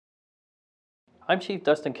I'm Chief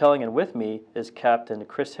Dustin Kelling, and with me is Captain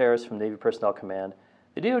Chris Harris from Navy Personnel Command.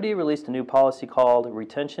 The DoD released a new policy called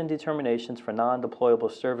Retention Determinations for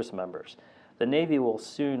Non-Deployable Service Members. The Navy will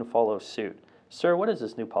soon follow suit. Sir, what is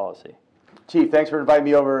this new policy? Chief, thanks for inviting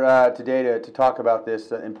me over today to talk about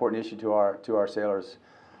this important issue to our sailors.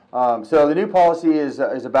 So the new policy is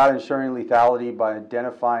about ensuring lethality by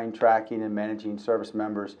identifying, tracking, and managing service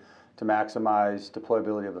members to maximize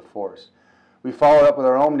deployability of the force. We followed up with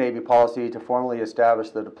our own Navy policy to formally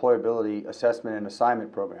establish the Deployability Assessment and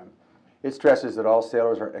Assignment Program. It stresses that all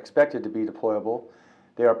sailors are expected to be deployable.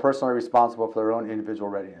 They are personally responsible for their own individual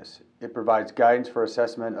readiness. It provides guidance for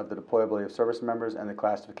assessment of the deployability of service members and the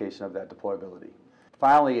classification of that deployability.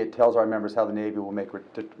 Finally, it tells our members how the Navy will make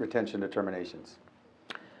retention determinations.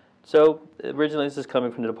 So originally this is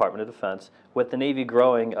coming from the Department of Defense. With the Navy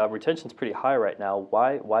growing, retention's pretty high right now.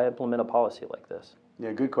 Why implement a policy like this?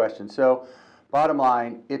 Yeah, good question. So bottom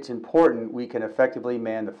line, it's important we can effectively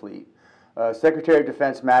man the fleet. Secretary of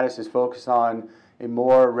Defense Mattis is focused on a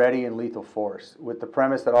more ready and lethal force with the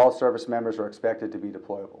premise that all service members are expected to be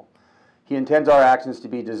deployable. He intends our actions to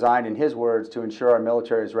be designed, in his words, to ensure our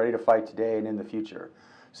military is ready to fight today and in the future.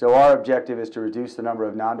 So our objective is to reduce the number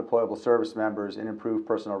of non-deployable service members and improve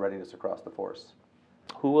personnel readiness across the force.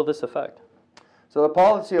 Who will this affect? So the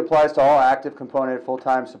policy applies to all active component,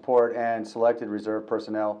 full-time support, and selected reserve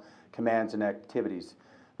personnel, commands, and activities.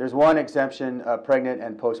 There's one exemption: pregnant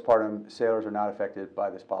and postpartum sailors are not affected by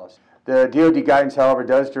this policy. The DoD guidance, however,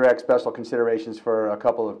 does direct special considerations for a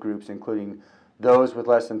couple of groups, including those with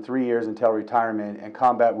less than 3 years until retirement and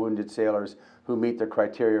combat wounded sailors who meet the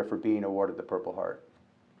criteria for being awarded the Purple Heart.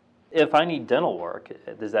 If I need dental work,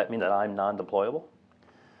 does that mean that I'm non-deployable?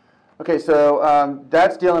 Okay, so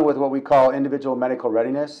that's dealing with what we call individual medical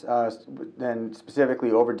readiness, and specifically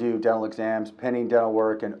overdue dental exams, pending dental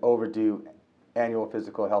work, and overdue annual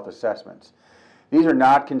physical health assessments. These are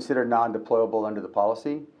not considered non-deployable under the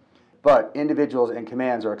policy, but individuals and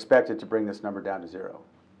commands are expected to bring this number down to 0.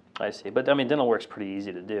 I see. But I mean, dental work's pretty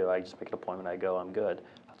easy to do. I just make an appointment, I go, I'm good.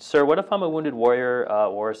 Sir, what if I'm a wounded warrior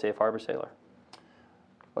or a safe harbor sailor?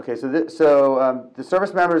 Okay, so these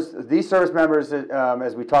service members,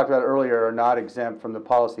 as we talked about earlier, are not exempt from the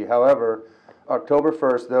policy. However, October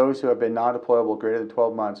 1st, those who have been non-deployable greater than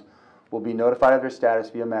 12 months will be notified of their status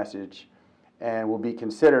via message and will be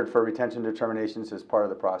considered for retention determinations as part of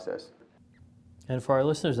the process. And for our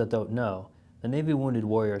listeners that don't know, the Navy Wounded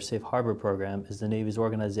Warrior Safe Harbor Program is the Navy's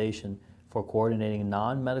organization for coordinating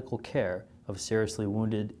non-medical care of seriously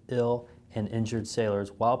wounded, ill, and injured sailors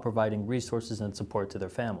while providing resources and support to their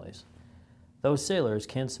families. Those sailors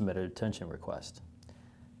can submit a detention request.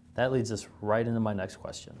 That leads us right into my next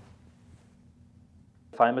question.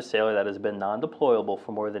 If I'm a sailor that has been non-deployable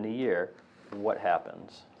for more than a year, what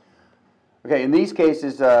happens? Okay, in these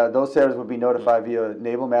cases, those sailors will be notified via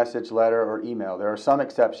naval message, letter, or email. There are some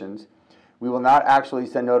exceptions. We will not actually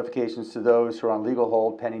send notifications to those who are on legal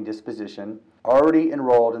hold pending disposition, already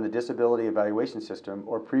enrolled in the disability evaluation system,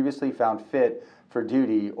 or previously found fit for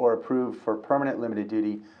duty or approved for permanent limited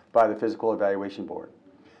duty by the Physical Evaluation Board.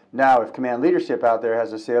 Now, if command leadership out there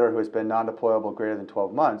has a sailor who has been non-deployable greater than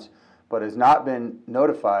 12 months but has not been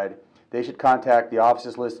notified, they should contact the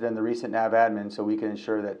offices listed in the recent NAV admin so we can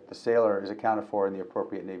ensure that the sailor is accounted for in the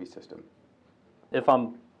appropriate Navy system. If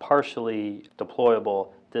I'm partially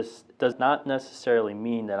deployable, this does not necessarily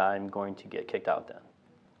mean that I'm going to get kicked out then.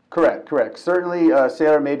 Correct. Certainly, a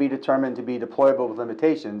sailor may be determined to be deployable with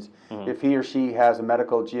limitations if he or she has a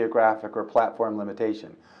medical, geographic, or platform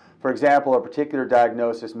limitation. For example, a particular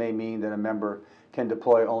diagnosis may mean that a member can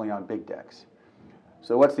deploy only on big decks.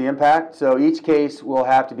 So what's the impact? So each case will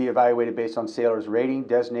have to be evaluated based on sailor's rating,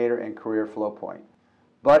 designator, and career flow point.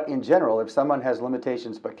 But in general, if someone has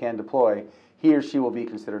limitations but can deploy, he or she will be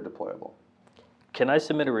considered deployable. Can I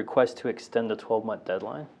submit a request to extend the 12-month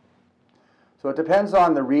deadline? So it depends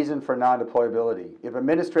on the reason for non-deployability. If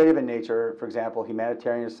administrative in nature, for example,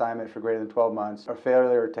 humanitarian assignment for greater than 12 months, or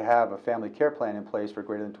failure to have a family care plan in place for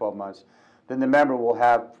greater than 12 months, then the member will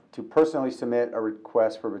have to personally submit a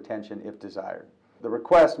request for retention if desired. The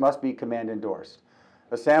request must be command endorsed.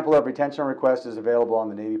 A sample of retention request is available on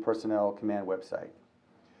the Navy Personnel Command website.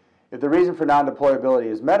 If the reason for non-deployability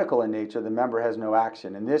is medical in nature, the member has no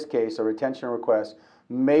action. In this case, a retention request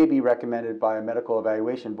may be recommended by a medical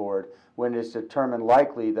evaluation board when it is determined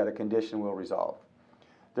likely that a condition will resolve.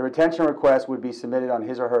 The retention request would be submitted on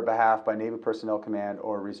his or her behalf by Navy Personnel Command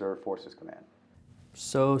or Reserve Forces Command.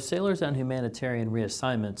 So sailors on humanitarian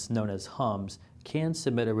reassignments, known as HUMs, can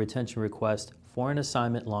submit a retention request for an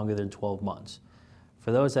assignment longer than 12 months.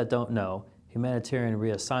 For those that don't know, humanitarian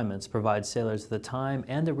reassignments provide sailors the time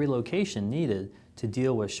and the relocation needed to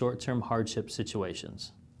deal with short-term hardship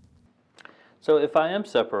situations. So if I am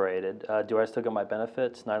separated, do I still get my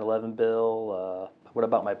benefits, 9/11 bill? What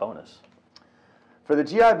about my bonus? For the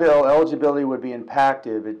GI Bill, eligibility would be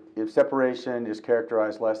impacted if separation is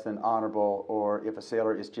characterized less than honorable or if a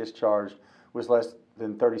sailor is discharged with less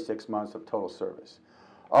than 36 months of total service.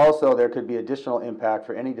 Also, there could be additional impact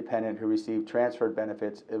for any dependent who received transferred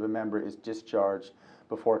benefits if a member is discharged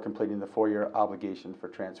before completing the 4-year obligation for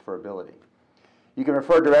transferability. You can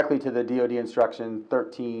refer directly to the DoD Instruction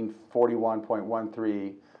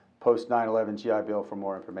 1341.13 post 9/11 GI Bill for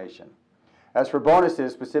more information. As for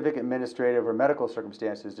bonuses, specific administrative or medical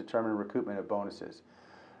circumstances determine recoupment of bonuses.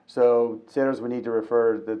 So sailors would need to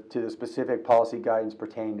refer to the specific policy guidance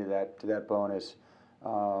pertaining to that bonus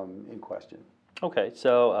in question. Okay,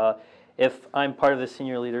 so if I'm part of the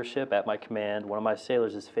senior leadership at my command, one of my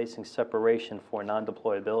sailors is facing separation for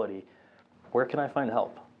non-deployability, where can I find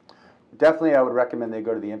help? Definitely, I would recommend they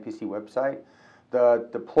go to the NPC website. The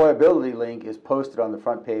deployability link is posted on the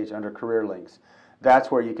front page under career links.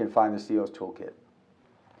 That's where you can find the CO's toolkit.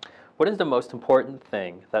 What is the most important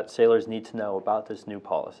thing that sailors need to know about this new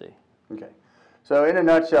policy? Okay. So in a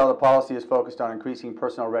nutshell, the policy is focused on increasing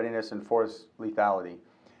personnel readiness and force lethality,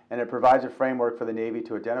 and it provides a framework for the Navy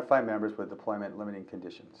to identify members with deployment limiting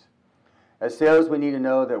conditions. As sailors, we need to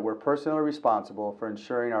know that we're personally responsible for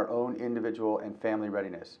ensuring our own individual and family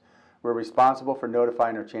readiness. We're responsible for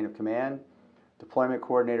notifying our chain of command, deployment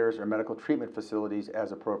coordinators, or medical treatment facilities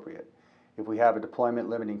as appropriate if we have a deployment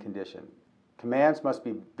limiting condition. Commands must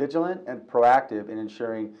be vigilant and proactive in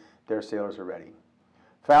ensuring their sailors are ready.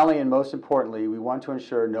 Finally, and most importantly, we want to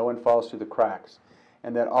ensure no one falls through the cracks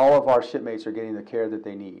and that all of our shipmates are getting the care that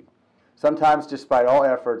they need. Sometimes, despite all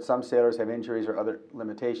effort, some sailors have injuries or other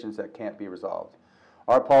limitations that can't be resolved.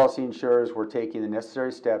 Our policy ensures we're taking the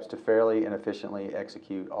necessary steps to fairly and efficiently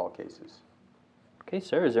execute all cases. Okay,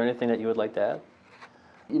 sir, is there anything that you would like to add?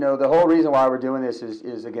 You know, the whole reason why we're doing this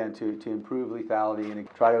is again, to improve lethality and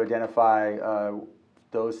try to identify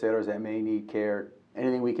those sailors that may need care.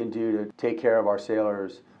 Anything we can do to take care of our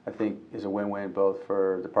sailors, I think, is a win-win both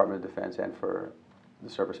for the Department of Defense and for the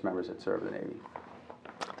service members that serve the Navy.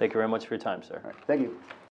 Thank you very much for your time, sir. All right, thank you.